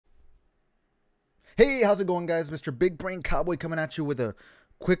Hey, how's it going, guys? Mr. Big Brain Cowboy coming at you with a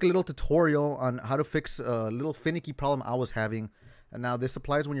quick little tutorial on how to fix a little finicky problem I was having. And now this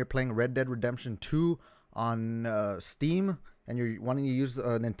applies when you're playing Red Dead Redemption 2 on Steam and you're wanting to use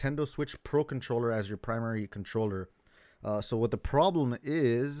a Nintendo Switch Pro controller as your primary controller. So what the problem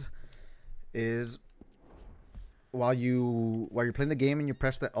is while you're playing the game and you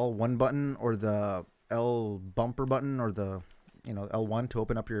press the L1 button or the L bumper button or the L1 to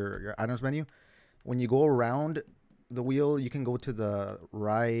open up your items menu. When you go around the wheel, you can go to the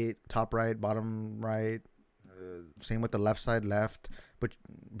right, top right, bottom right. Same with the left side, left. But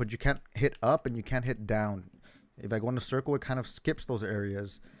you can't hit up and you can't hit down. If I go in a circle, it kind of skips those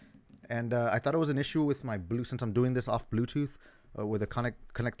areas. And I thought it was an issue with my since I'm doing this off Bluetooth with a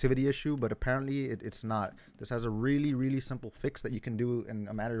connectivity issue, but apparently it's not. This has a really simple fix that you can do in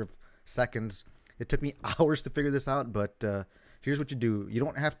a matter of seconds. It took me hours to figure this out, but here's what you do. You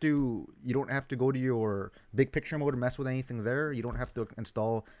don't have to go to your big picture mode to mess with anything there. You don't have to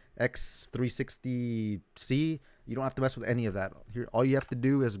install X360C. You don't have to mess with any of that. Here, all you have to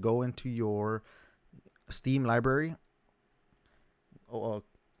do is go into your Steam library.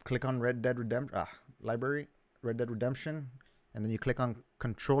 Click on Red Dead Redemption library, Red Dead Redemption, and then you click on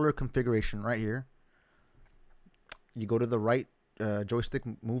controller configuration right here. You go to the right joystick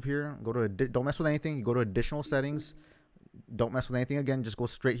move here. Go to don't mess with anything. You go to additional settings. Don't mess with anything again. Just go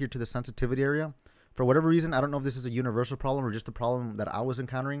straight here to the sensitivity area. For whatever reason, I don't know if this is a universal problem or just a problem that I was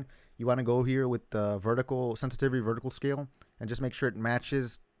encountering. You want to go here with the vertical sensitivity, vertical scale, and just make sure it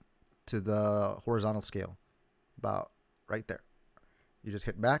matches to the horizontal scale. About right there. You just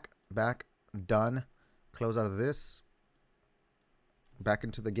hit back, done. Close out of this. Back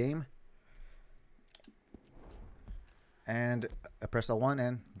into the game. And I press L1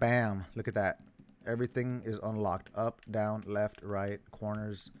 and bam, look at that. Everything is unlocked. Up, down, left, right,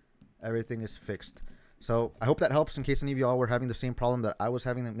 corners. Everything is fixed. So I hope that helps in case any of y'all were having the same problem that I was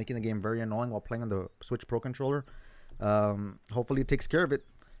having, making the game very annoying while playing on the Switch Pro controller. Hopefully it takes care of it.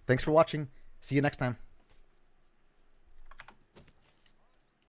 Thanks for watching. See you next time.